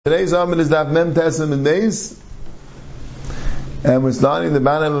Today's Amid is Daf Mem Tessim and Beis, and we're starting the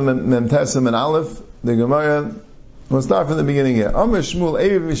Banim Mem Tessim and Aleph. The Gemara. We'll start from the beginning here. Amr Shmuel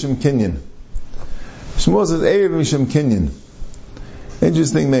Erev Mishum Kinyan. Shmuel says Erev Mishum Kinyan.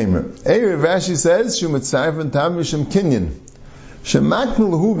 Interesting name. Erev Rashi says Shumat Sarf and Tam Mishum Kinyan.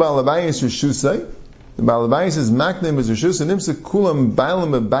 Shemaknul Hu Balabayis Rishusay. The Balabayis is Maknim is Rishusay. Nimsa Kulam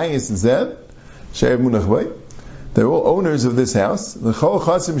Balam Abayis Zeb. Sherev Munachvay. They're all owners of this house. The Chol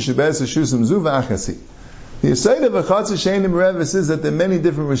Chatzim Shebez Shusam Zu V'Achasi. The Yisayid of a Chatzir Sheinim Revis is that there are many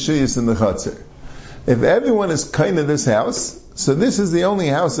different Rishuyas in the Chatzir. If everyone is kind of this house, so this is the only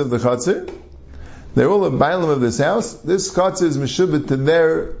house of the Chatzir. They're all a Bailam of this house. This Chatzir is Meshubit to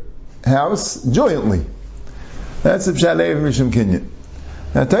their house jointly. That's the Pshat Erev Mishum Kinyan.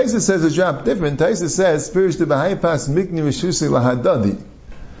 Now Taisa says a drop different. Taisa says, Spirish de Bahaypas Mikni Rishusi Lahadadi.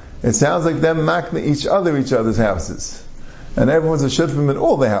 It sounds like them makna each other's houses. And everyone's a shutfim in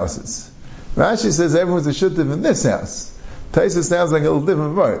all the houses. Rashi says everyone's a shutfim in this house. Taisa sounds like a little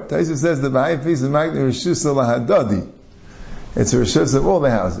different word. Taisa says the Bahai piece of makna Rishus lahadadi. It's a Rishus of all the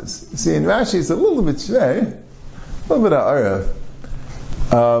houses. See, in Rashi it's a little bit shvei, a little bit of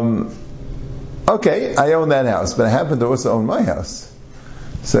arav. Okay, I own that house, but I happen to also own my house.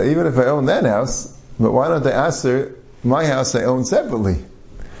 So even if I own that house, but why don't I ask her, my house I own separately?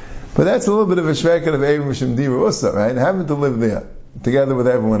 But that's a little bit of a shrekat of Erev Mishum Dira also, right? I happen to live there, together with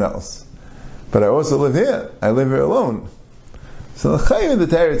everyone else. But I also live here. I live here alone. So the Chayim in the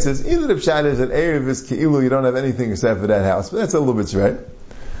Torah says, either the Pshat is that Erev is Ke'ilu, you don't have anything except for that house. But that's a little bit shred.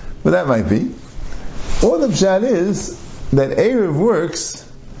 But that might be. Or the Pshat is that Erev works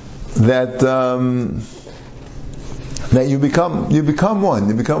that you become one.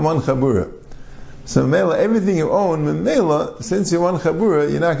 You become one Chabura. So Mela, everything you own, Mela, since you're one Chabura,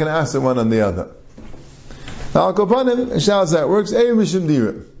 you're not going to ask the one on the other. Now, Al-Kopanim, Shal that works, Erev Mishum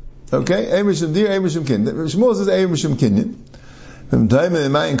Dira. Okay? Erev Mishum Dira, Erev Mishum Kinyan. Shmuel says Erev Mishum Kinyan.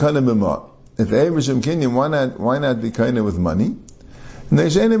 If Erev Mishum Kinyan, why not be kinda with money?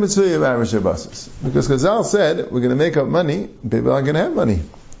 Because Chazal said, we're going to make up money, people are going to have money.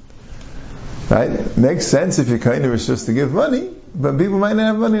 Right? It makes sense if you're kind of just to give money, but people might not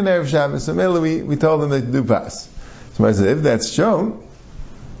have money in Erev Shabbos, so mainly we told them they do pass. So I said, if that's shown,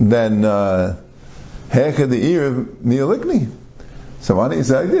 then Hecha the ear of Mialikni. So why don't you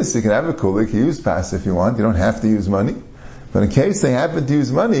say like this? You can have a kulik, you use pass if you want, you don't have to use money. But in case they happen to use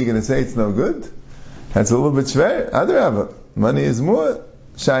money, you're going to say it's no good. That's a little bit shver. Adrabah. Money is more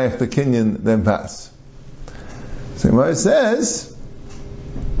shayach to kinyan than pass. So Gemara says,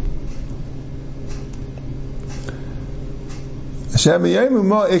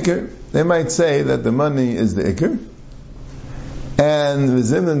 they might say that the money is the ikr,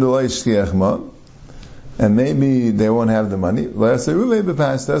 and maybe they won't have the money. Let's say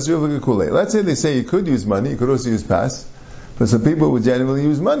they say you could use money, you could also use pass, but some people would generally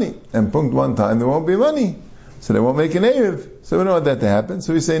use money, and punct one time there won't be money, so they won't make an erev. So we don't want that to happen,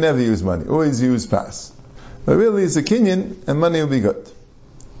 so we say never use money, always use pass. But really it's a kinyan, and money will be good.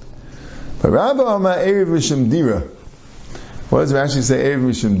 But Rabba Amar Erev Mishum Dira. What does Rashi say? Erev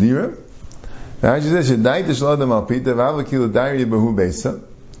Mishum Dira. Rashi says, "Shedai tishlo adam al pita v'avakil dari behu beisa."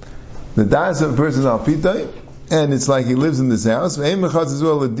 The das of a person al pita, and it's like he lives in this house. Ve'em mechatz as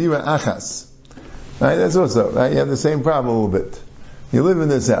well a dira achas. Right? That's also right. You have the same problem a little bit. You live in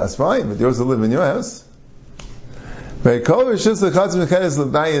this house, fine, but you also live in your house. Ve'kol rishus lechatz mecheres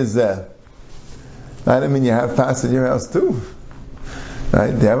l'dayis zeh. I mean you have pass in your house too.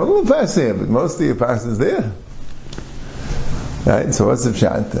 Right? You have a little pass here, but most of your pass is there. Right, so what's the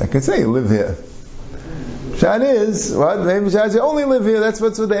pshat? I could say you live here. Pshat is, what? Maybe pshat is you only live here, that's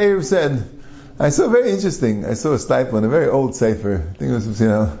what the Erev said. I saw very interesting, I saw a stipel in a very old sefer, I think it was,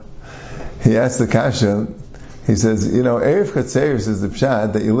 he asked the kasha, he says, Erev Chatzeris is the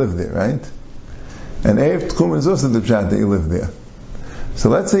pshat that you live there, right? And Erev Tchum is also the pshat that you live there. So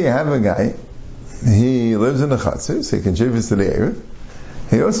let's say you have a guy, he lives in a Chatzer, so he contributes to the Erev.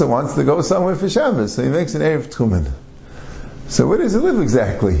 He also wants to go somewhere for Shabbos, so he makes an Erev Tchumen. So where does he live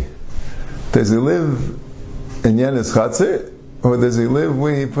exactly? Does he live in Yenis Chatzir? Or does he live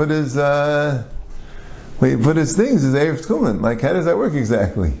where he put his things, his Erev Tchumen? Like, how does that work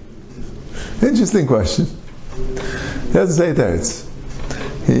exactly? Interesting question. He doesn't say teretz.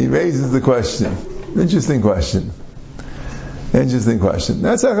 He raises the question. Interesting question.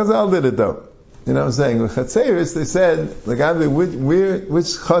 That's how Chazal did it though. You know what I'm saying? With Chatzeris, they said, which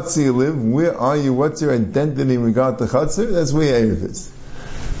Chatzer you live, where are you, what's your identity in regard to Chatzer? That's where your Erev is.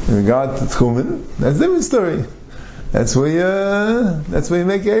 In regard to Tchumen, that's a different story. That's where you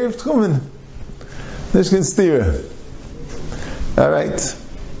make Erev Tchumen. Nishkin Stira. Alright.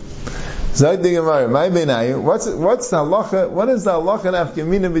 Zayt the Gemara, my benayu. What's the halacha? What is the halacha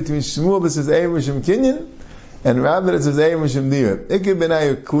nafkamina between Shmuel that says Erev Mishum Kinyan and Rabbi that says Erev Mishum Dira? Ikir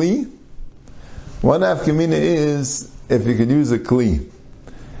benayu kli. One nafkamina is if you could use a kli.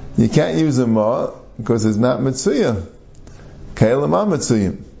 You can't use a ma because it's not mitzuyah. Kaila ma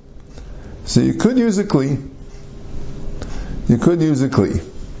mitzuyim. So you could use a kli. You could use a kli.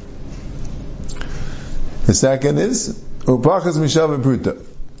 The second is upachas mishav pruta.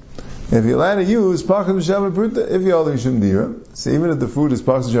 If you're allowed to use pachas mishav pruta, if you hold mishum dira, so even if the food is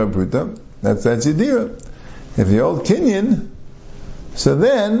pachas mishav pruta, that's your dira. If you hold kinyan, so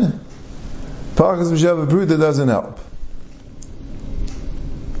then pachas mishav pruta doesn't help.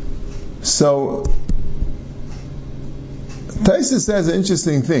 So Taisus says an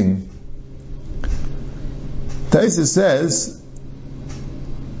interesting thing. Taisus says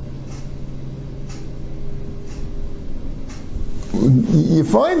you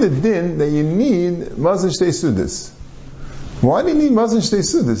find the din that you need mazon shtei sudas. Why do you need mazon shtei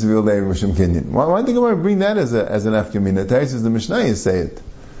sudas if you're Erev Mishum Kinyan? Why don't you want to bring that as an afkamina? Taisus the Mishnayos say it.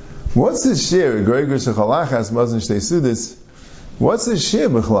 What's the share? Gregor shechalachas mazon shtei sudas. What's the share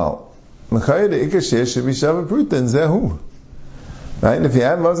b'chlal? L'chayir the ikar share should be shava pruta and zehu. Right? And if you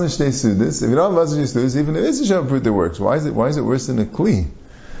have mazon shtei sudas, if you don't have mazon shtei sudas, even if it's a shava pruta works. Why is it worse than a kli?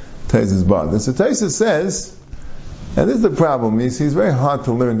 Taisus bad. So Taisus says. And this is the problem. You see, it's very hard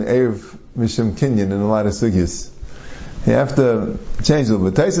to learn Erev Mishum Kinyan in a lot of sugyas. You have to change a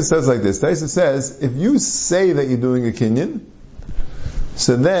little bit. Taisus says like this. Taisus says, if you say that you're doing a Kinyan,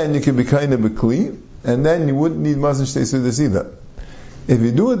 so then you can be kind of a Kli, and then you wouldn't need Mazon Shtei Sudas either. If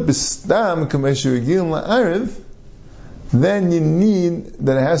you do it B'stam Kameshu Yigil La'ariv, then you need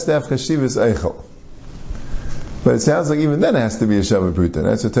that it has to have Chashivas Eichel. But it sounds like even then it has to be a Shabbat Pruta.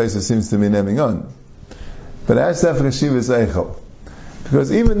 That's what Taisus seems to be naming on. But it has to have Chashivas Eichel.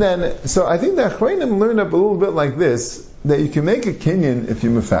 Because even then, so I think that Achreinim learned up a little bit like this, that you can make a kinyan if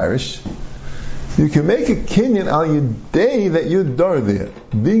you're mefarish. You can make a kinyan al yudei that you're dar there.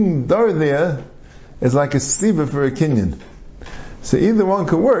 Being dar there is like a siva for a kinyan. So either one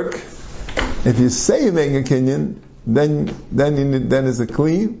could work. If you say you're making a kinyan, then it's a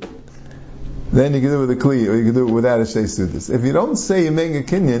kli. Then you can do it with a kli, or you can do it without a shtei sudas. If you don't say you're making a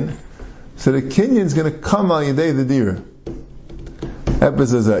kinyan, so the kinyan is going to come al yudei the dira.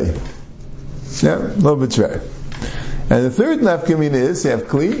 Epizazai. Yeah, a little bit try. And the third nafkamina is, you have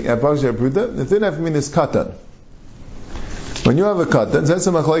kli, you have paksha pruta. The third nafkamina is katan. When you have a katan, that's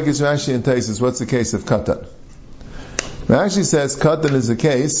a machlokes Rashi and Taisus, what's the case of katan? Rashi says katan is a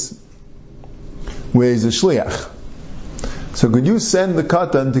case where he's a shliach. So could you send the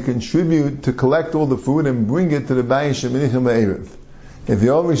katan to contribute, to collect all the food and bring it to the Bayis Sheminichim Erev? If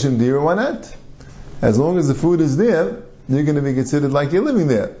you're Mishum Dira, why not? As long as the food is there, you're going to be considered like you're living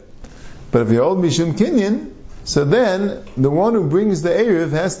there. But if you're old Mishum Kinyan, so then the one who brings the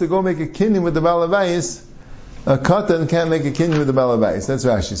Erev has to go make a Kinyan with the Balabais. A Katan can't make a Kinyan with the Balabais. That's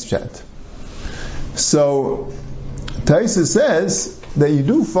Rashi's chat. So Taisa says that you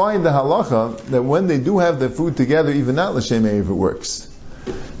do find the halacha that when they do have their food together, even not L'Shem Erev, it works.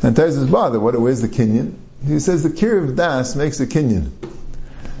 And Taisa's bother, where's the Kinyan? He says the Kiruv Das makes a Kinyan.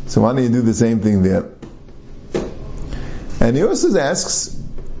 So why don't you do the same thing there? And he also asks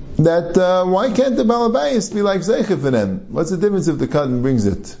that why can't the Balabais be like Zeicha for them? What's the difference if the Katan brings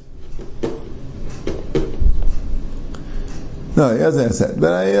it? No, he doesn't ask that.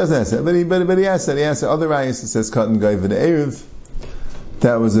 But he doesn't ask that. But he asked that. He asked that. Other ayahs, it says Katan Gai for the Erev.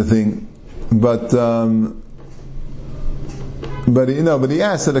 That was the thing. But he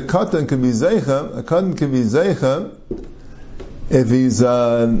asked that a Katan could be Zeicha. A Katan could be Zeicha if he's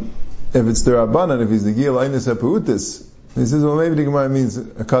if it's the Rabbanan, if he's the Gil Einis HaPeutis. He says, well, maybe the Gemara means a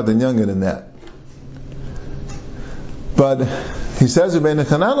Katan younger than that. But he says, Rabbeinu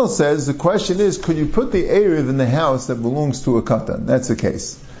Chananel says, the question is, could you put the Erev in the house that belongs to a Katan? That's the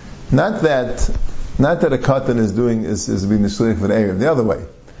case. Not that a Katan is being the shliach for the Erev. The other way.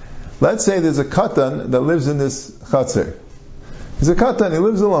 Let's say there's a Katan that lives in this Chatzir. He's a Katan, he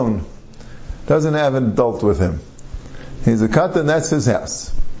lives alone. Doesn't have an adult with him. He's a Katan, that's his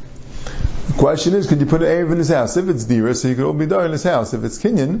house. The question is, could you put an Erev in his house? If it's Dira, so you could all be there in his house. If it's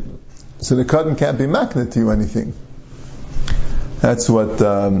Kinyan, so the Katan can't be makna to you anything. That's what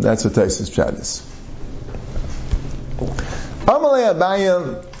Taisus chat is. Amalei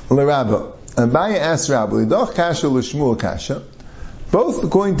Abaya l'Rabba. Abaya asks Rabba, Lidoch kasha l'Shmuel kasha. Both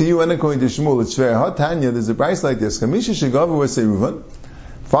according to you and according to Shmuel, it's fair. Tanya, there's a price like this. Chamisha shegavu v'seiruvan.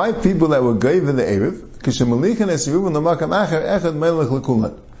 5 people that were gave in the Erev. Kishemelichan eseiruvan l'makam acher echad melech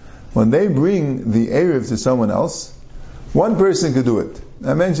l'kulan. When they bring the Erev to someone else, One person could do it.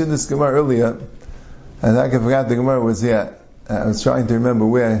 I mentioned this Gemara earlier, and I forgot the Gemara was here. I was trying to remember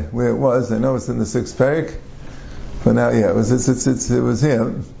where it was. I know it's in the 6th parak, but now, yeah, it was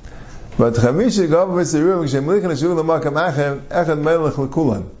here. But so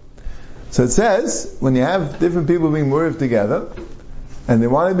it says, when you have different people being muriv together, and they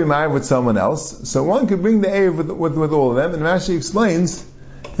want to be married with someone else, so one could bring the Erev with all of them, and Rashi explains,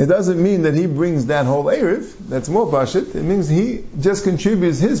 it doesn't mean that he brings that whole Erev, that's more pashut, it means he just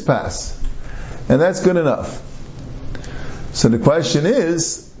contributes his pass. And that's good enough. So the question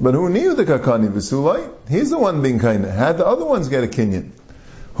is, but who knew the Kakani V'sulai? He's the one being kinda. Had the other ones get a kinyan?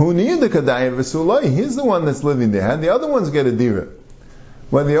 Who knew the Kadaya V'sulai? He's the one that's living there. Had the other ones get a dira?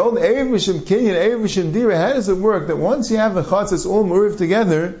 When the old Erev V'Shem kinyan, Erev V'Shem dira, how does it work that once you have the chatzas all muriv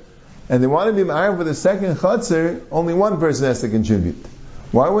together, and they want to be married with a second chatzar, only one person has to contribute?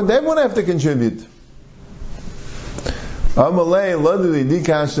 Why would everyone have to contribute? It's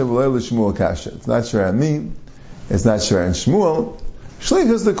not sure I mean. It's not sure in Shmuel.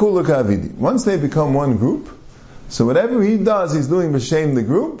 Shlichus the kula kavidi. Once they become one group, so whatever he does, he's doing b'shem the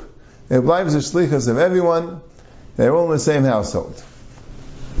group. It lives the shlichus of everyone. They're all in the same household.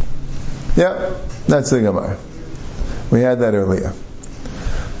 Yeah, that's the Gemara. We had that earlier.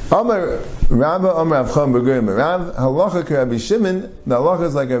 Amar Rabba Amar Avcham B'Gurim Rav Halacha Rabbi Shimon. The halacha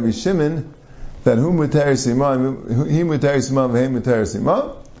is like Rabbi Shimon that he mutaris imam v'he mutaris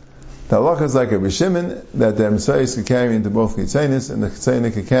imam. The halacha is like Rabbi Shimon that the Mitzvahs could carry into both Chitzainis, and the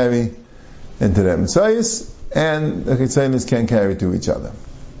Chitzainis could carry into the Mitzvahs, and the Chitzainis can carry to each other.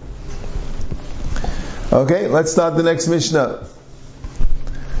 Okay, let's start the next Mishnah.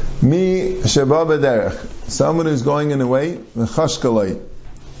 Mi sheba b'derech, someone who's going in a way v'chashkalei,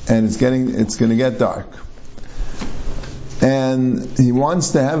 and it's going to get dark, and he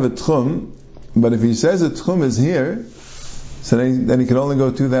wants to have a tchum, but if he says a tchum is here, so then he can only go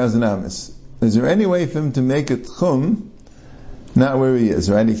 2,000 amas. Is there any way for him to make a tchum not where he is,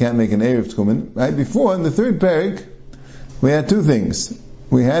 right? He can't make an erev tchumen. Right before, in the 3rd parak, we had two things.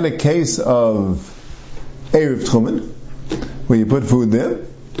 We had a case of erev tchumen, where you put food there.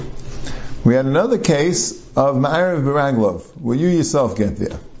 We had another case of ma'arev b'raglov, where you yourself get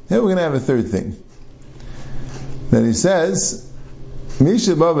there. Here we're going to have a third thing. Then he says,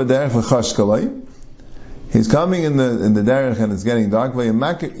 Misha baba derech v'chashkalei. He's coming in the derech and it's getting dark.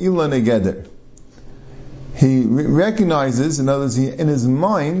 He recognizes, in other words, in his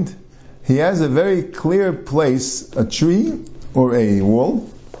mind, he has a very clear place, a tree or a wall.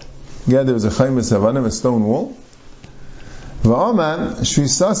 Yeah, there was a chaymes havanim, a stone wall. V'aman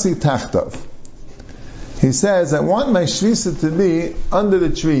shvisasi tachtav. He says, I want my shvisa to be under the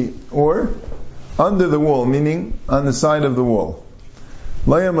tree or under the wall, meaning on the side of the wall.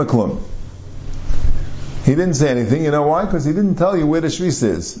 Laya maklum. He didn't say anything. You know why? Because he didn't tell you where the shvisa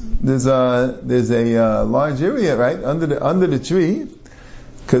is. There's a large area, right? Under the tree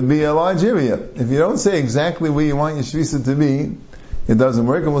could be a large area. If you don't say exactly where you want your shvisa to be, it doesn't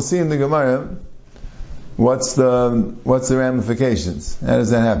work. And we'll see in the Gemara what's the ramifications. How does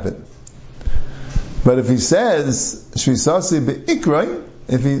that happen? But if he says shvisasi be'ikroi,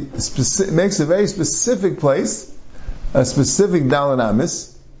 if he makes a very specific place, a specific dalan amis,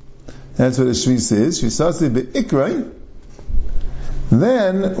 that's what a shvisa is. Shvisasi be'ikroi.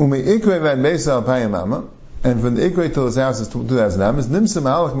 Then ikroi van beisa al payamama, and from the ikroi till his house is 2,000 amas. Nimsa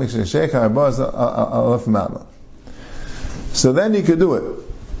ma'alach miksheshech harbaz alaf mama. So then he could do it.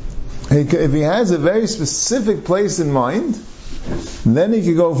 If he has a very specific place in mind, then he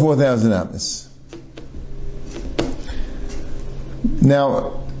could go 4,000 amas.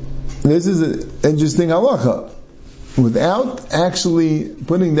 Now, this is an interesting halacha. Without actually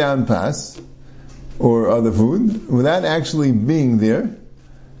putting down pas or other food, without actually being there,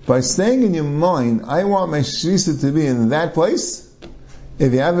 by saying in your mind, I want my shvisa to be in that place,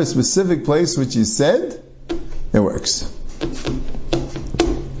 if you have a specific place which you said, it works.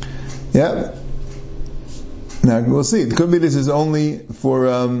 Yeah. Now we'll see. It could be this is only for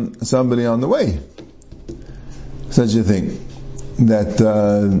somebody on the way. Such a thing.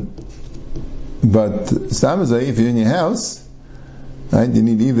 But Samazai, if you're in your house, right, you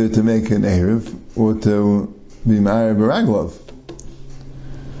need either to make an Erev or to be Ma'arev B'Raglov.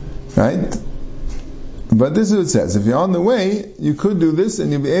 Right? But this is what it says. If you're on the way, you could do this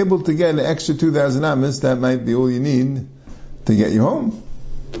and you'll be able to get an extra 2,000 amas. That might be all you need to get you home.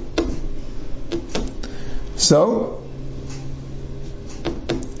 So,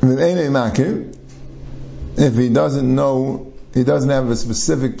 if he doesn't know, he doesn't have a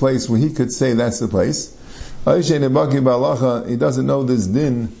specific place where he could say that's the place. He doesn't know this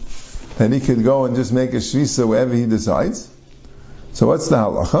din that he could go and just make a shvisa wherever he decides. So what's the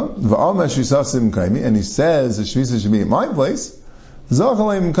halacha? V'alma shvisasim kaimi, and he says the shvisa should be in my place.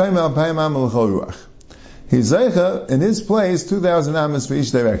 Zachalei kaimi al payim amal ruach. He's zeicha in his place 2,000 amas for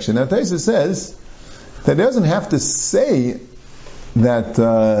each direction. Now Taisa says that he doesn't have to say that.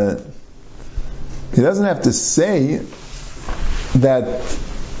 He doesn't have to say that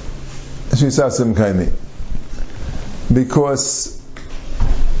shvisasim kaimi, because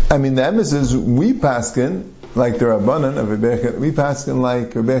the emes we paskin like the Rabbanan of Rebbe, we paskin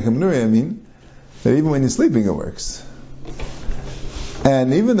like Rebbe Nuri, that even when you're sleeping it works.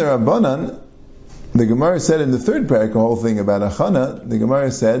 And even the Rabbanan, the Gemara said in the third parak, the whole thing about Achana, the Gemara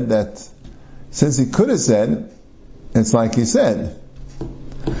said that since he could have said, it's like he said.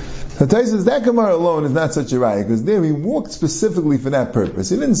 So Tais says that Gemara alone is not such a raya, because there he walked specifically for that purpose.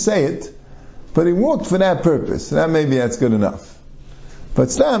 He didn't say it, but he walked for that purpose. So maybe that's good enough. But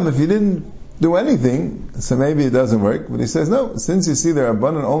Stam, if you didn't do anything, so maybe it doesn't work. But he says, no, since you see the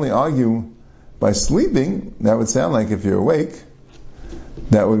Rabbanan only argue by sleeping, that would sound like if you're awake,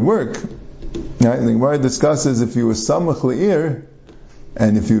 that would work. Right? The Gemara discusses if you were samach le'ir,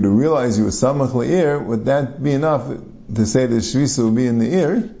 and if you were to realize you were samach le'ir, would that be enough to say that shvisa would be in the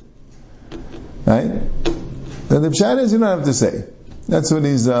ear? Right? Now the pshat is you don't have to say. That's what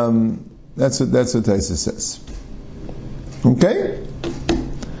he's. That's what Taisa says. Okay.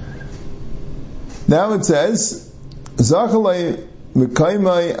 Now it says, Zachalei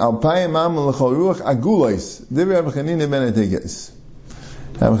v'kaimai alpayim amal l'chol ruach agulais. Divrei Rabbi Chanina ben Atigis.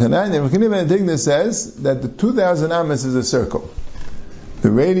 Rabbi Chanina ben Atigis says that the 2,000 amas is a circle.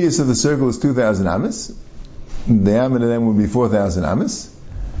 The radius of the circle is 2,000 amas. The diameter then would be 4,000 amas.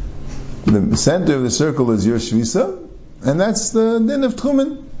 The center of the circle is your shvisa, and that's the din of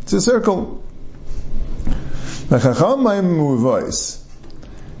Tchumen. It's a circle.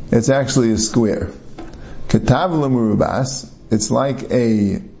 It's actually a square. Ketav l'murubas. It's like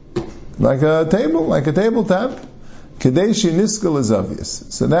a table, like a tabletop. Kadeshi niskal is obvious.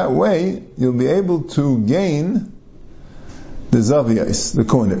 So that way you'll be able to gain the zavias, the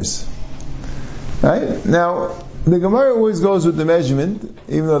corners. Right? Now, the Gemara always goes with the measurement,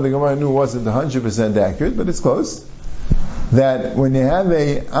 even though the Gemara knew it wasn't 100% accurate, but it's close. That when you have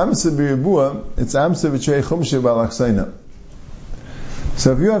a amsa b'ribua, it's amsa v'trei chumshe b'alachseina.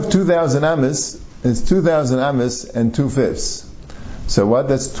 So if you have 2,000 amas, it's 2,000 amas and 2/5. So what?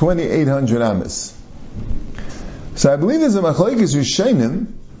 That's 2,800 amas. So I believe there's a machlekes Rishonim.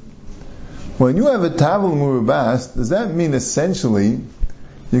 When you have a tavel murubas, does that mean essentially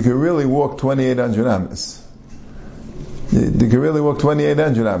you can really walk 2,800 amas? You can really walk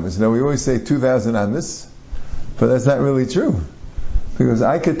 2,800 amas. Now we always say 2,000 amas, but that's not really true. Because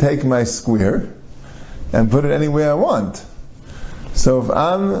I could take my square and put it anywhere I want. So if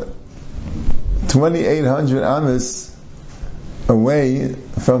I'm 2,800 amas away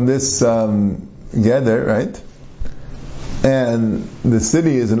from this gather, right? And the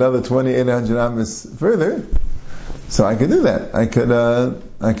city is another 2,800 amas further, so I could do that. I could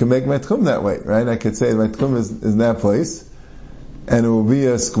make my tchum that way, right? I could say my tchum is in that place, and it will be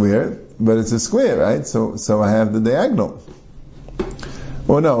a square, but it's a square, right? So I have the diagonal.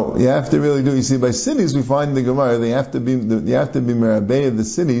 Or no, you have to really do. You see, by cities we find in the Gemara you have to be merabei of the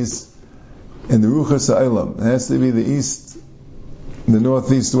cities in the ruchas ha'olam. It has to be the east, the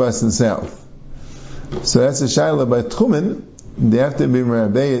northeast, west, and south. So that's a shayla by tchumen. They have to be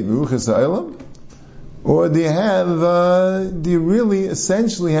merabei at ruchas ha'olam, or do you really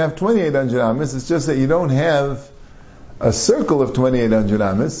essentially have 2,800 amas? It's just that you don't have a circle of 2,800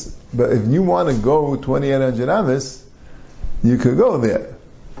 amas. But if you want to go 2,800 amas, you could go there.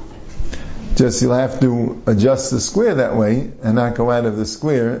 Just you'll have to adjust the square that way and not go out of the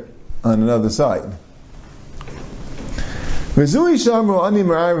square on another side. So the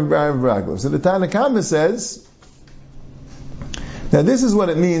Tanakama says that this is what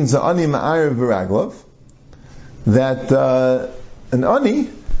it means, ani ma'ariv v'raglov, that an ani,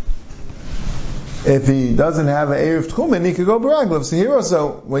 if he doesn't have an erev tchumen, he could go b'raglov. So here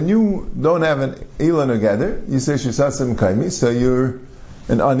also, when you don't have an ilan together, you say shisasim kaimi, so you're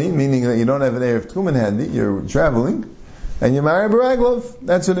an ani, meaning that you don't have an erev tchumen handy, you're traveling, and you're married b'raglov.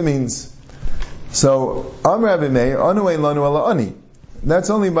 That's what it means. So, Am Rabbi Meir, anu ein lanu ala ani. That's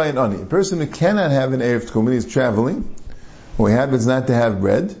only by an ani. A person who cannot have an erev tchumen, he's traveling, or he happens not to have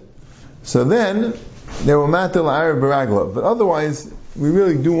bread, so then they will matter la'arav b'raglov. But otherwise, we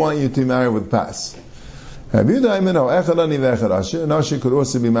really do want you to marry with pas. Rabbi Yehuda echad ani ve'echad asher. An asher could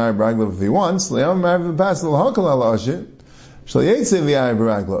also be married b'raglov if he wants. Le'am married with pas l'hakal ala asher. Shal yetze v'yarei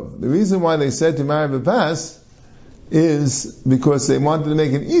b'raglov. The reason why they said to marry with pas is because they wanted to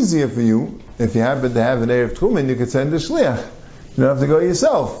make it easier for you. If you happen to have an Erev Tchumen, you could send a shliach. You don't have to go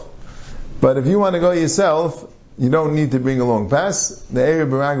yourself. But if you want to go yourself, you don't need to bring along pass. The Erev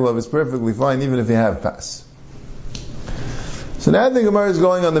B'Raglov is perfectly fine even if you have pass. So now the Gemara is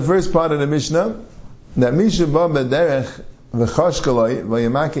going on the first part of the Mishnah, that Misha ba b'derech v'chosh kaloi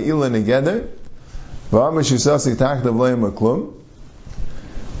v'yamake ila negeder v'amar shusasi taktav lo yom klum.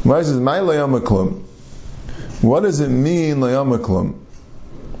 Gemara says, "My lo yom klum." What does it mean lo yom klum?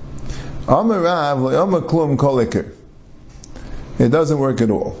 Amar Rav lo yom klum kol iker. It doesn't work at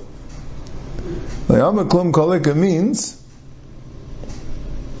all. Lo yom klum kol iker means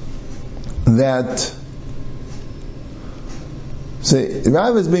that. See,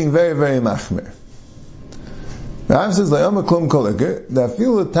 Rav is being very, very machmir. Rav says, "La'yom klum kol iker." That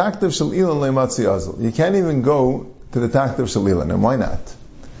feel the taktav shel ilan le'matzi azul. You can't even go to the taktav shel ilan, and why not?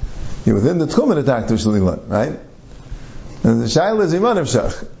 You're within the tchum of the taktav shel ilan, right? And the shaila is iman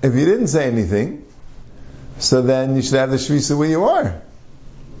shach. If you didn't say anything, so then you should have the shvisa where you are.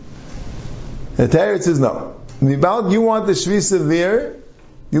 The Teretz says no. About you want the shvisa there,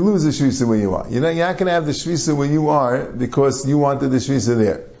 you lose the shvisa where you are. You're not going to have the shvisa where you are because you wanted the shvisa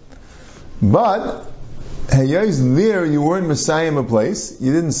there. But there you weren't Messiah a place.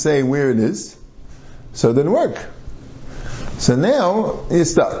 You didn't say where it is, so it didn't work. So now you're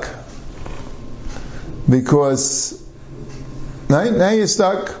stuck because now you're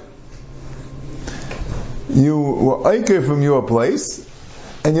stuck. You were aiker from your place,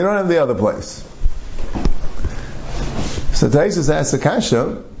 and you don't have the other place. So Taisus asks the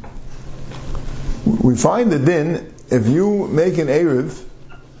kasha, we find the din, if you make an Erev,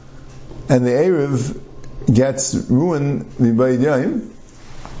 and the Erev gets ruined,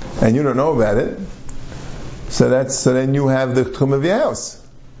 and you don't know about it, so then you have the tchum of your house.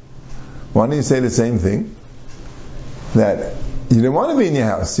 Why don't you say the same thing? That you didn't want to be in your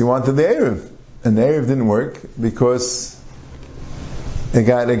house, you wanted the Erev, and the Erev didn't work because it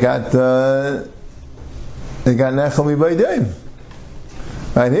got nechel mibaydeim.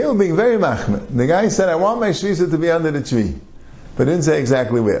 Right here we're being very machmir. The guy said, I want my shvisa to be under the tree, but didn't say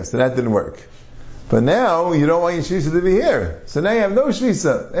exactly where, so that didn't work. But now you don't want your shvisa to be here, so now you have no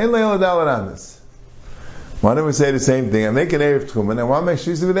shvisa. Ein leil adal aramis. Why don't we say the same thing? I make an Erev Tchumen, I want my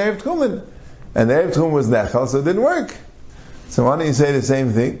shvisa with Erev Tchumen, and the Erev Tchumen was nechel, so it didn't work. So why don't you say the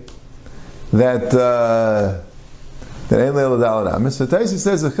same thing? That ein leil adal aramis. So Taisa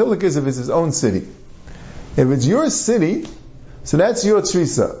says the chiluk is if it's his own city. If it's your city, so that's your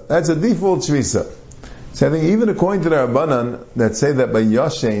tshvisa. That's a default tshvisa. So I think even according to the Rabbanan that say that by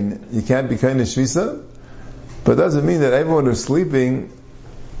Yashin you can't be kind of shvisa, but it doesn't mean that everyone who's sleeping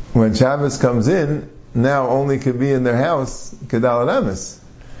when Shabbos comes in now only could be in their house kedal adamis.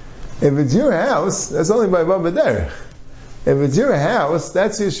 If it's your house, that's only by Baba Derech. If it's your house,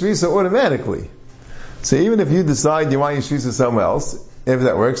 that's your shvisa automatically. So even if you decide you want your shvisa somewhere else, if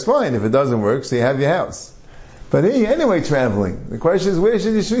that works, fine. If it doesn't work, so you have your house. But here you're anyway traveling. The question is, where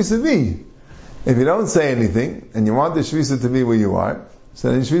should your shvisa be? If you don't say anything, and you want the shvisa to be where you are,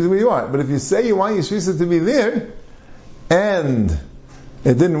 so then your shvisa where you are. But if you say you want your shvisa to be there, and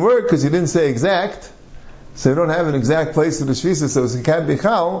it didn't work because you didn't say exact, so you don't have an exact place for the shvisa, so it can't be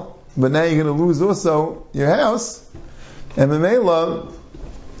chal, but now you're going to lose also your house, and memela,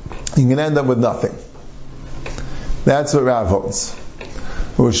 you're going to end up with nothing. That's what Rav holds.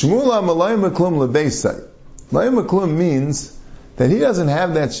 U'shmula malayim maklum lebeisai. Layim maklum means that he doesn't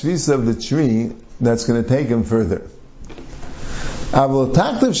have that shvisa of the tree that's going to take him further. Avol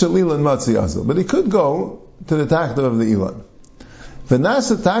taktav shel ilan matzi azul, but he could go to the taktav of the ilan.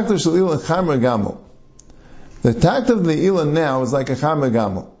 V'nasa taktav shel ilan chamer gamel. The taktav of the ilan now is like a chamer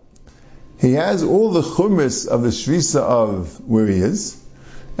gamel. He has all the chumris of the shvisa of where he is,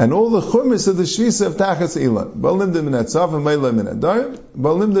 and all the chumris of the shvisa of tachas ilan. Bal nimdim min atzaf and meilay min adarim.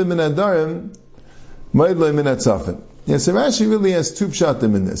 Bal nimdim min adarim meilay min atzafin. Yes, so Rashi really has two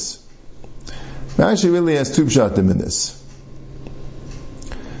pshatim in this.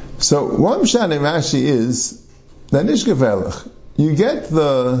 So one pshat in Rashi is that nishkavelach. You get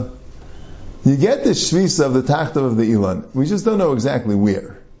the shvisa of the taktav of the ilan. We just don't know exactly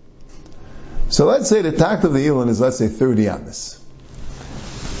where. So let's say the taktav of the ilan is, let's say, 30 amas.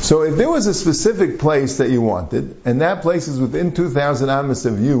 So if there was a specific place that you wanted, and that place is within 2,000 amas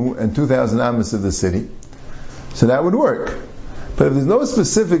of you and 2,000 amas of the city, so that would work. But if there's no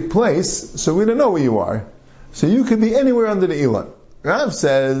specific place, so we don't know where you are, so you could be anywhere under the ilan. Rav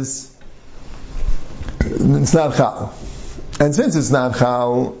says it's not chal, and since it's not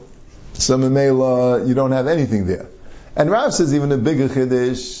chal, so memela you don't have anything there. And Rav says even a bigger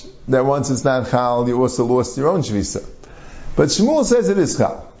chiddush, that once it's not chal, you also lost your own shvisa. But Shmuel says it is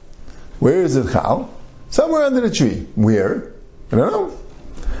chal. Where is it chal? Somewhere under the tree. Where? I don't know.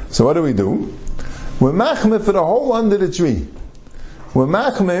 So what do? We're machmer for the whole under the tree. We're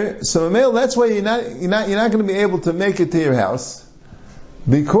machmer, so that's why you're not going to be able to make it to your house,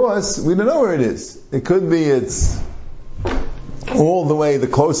 because we don't know where it is. It could be it's all the way the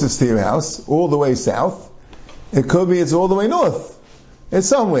closest to your house, all the way south. It could be it's all the way north. It's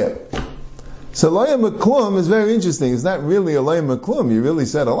somewhere. So Loya Maklum is very interesting. It's not really a Loya Maklum. You really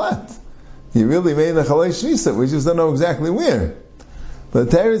said a lot. You really made a Chalei Shvisa. We just don't know exactly where. But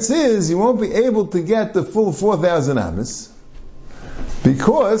the Teretz is, you won't be able to get the full 4,000 Amos,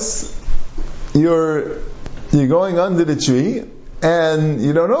 because you're going under the tree, and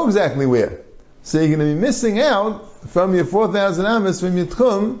you don't know exactly where. So you're going to be missing out from your 4,000 Amos, from your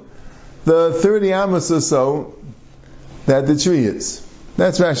Tchum, the 30 Amos or so that the tree is.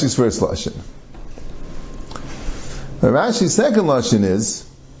 That's Rashi's first lashon. But Rashi's second lashon is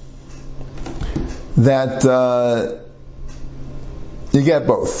that you get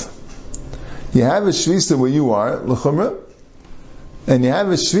both. You have a shvisa where you are, l'chumra, and you have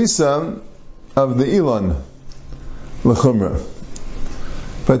a shvisa of the Elon, l'chumra.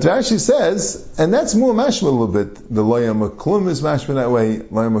 But Rashi says, and that's more mashma a little bit. The loya maklum is mashma that way.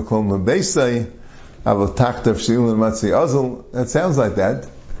 Loya maklum lebeisai, avol taktav shilin matzi azul. That sounds like that.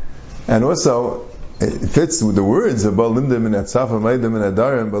 And also, it fits with the words of balindim and atzafa maidim and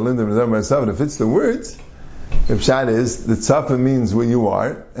adarim, balindim and adarim atzafa. It fits the words. The pshat is, the tzafa means where you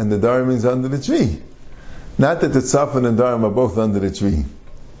are, and the darim means under the tree. Not that the tzafa and the darim are both under the tree.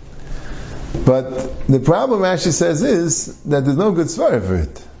 But the problem Rashi says is that there's no good svara for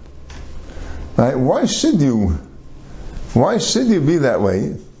it. Right? Why should you be that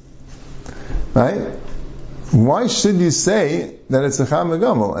way? Right? Why should you say that it's a cham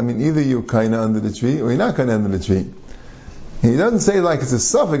v'gamol? I mean, either you're kinda under the tree or you're not kinda under the tree. He doesn't say like it's a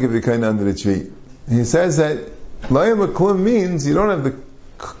suffix if you're kinda under the tree. He says that loya maklum means you don't have the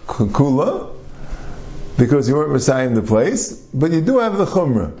kula because you weren't Messiah the place, but you do have the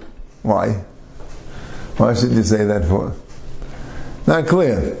chumrah. Why? Why should you say that for? Not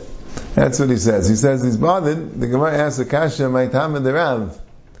clear. That's what he says. He says he's bothered. The Gemara asks the kasha, my tam and the Rav.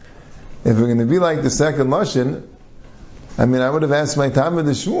 If we're going to be like the second lashon, I mean, I would have asked my tam and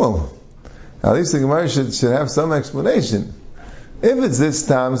the Shmuel. At least the Gemara should have some explanation. If it's this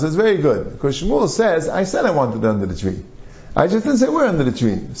tam, so it's very good. Because Shmuel says, I said I wanted it under the tree. I just didn't say we're under the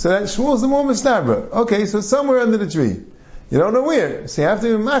tree. So that Shmuel's the more mistabra. Okay, so somewhere under the tree. You don't know where. So you have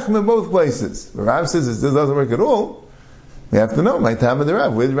to be machmir in both places. The Rav says this doesn't work at all. We have to know, my time of the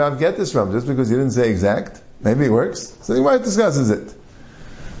Rav. Where did Rav get this from? Just because you didn't say exact. Maybe it works. So the Gemara discusses it.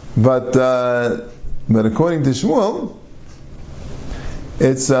 But according to Shmuel,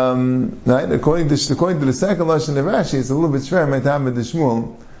 it's, right, according to the second lashon of Rashi, it's a little bit shver, my time of the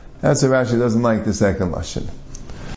Shmuel. That's why Rashi doesn't like the second lashon.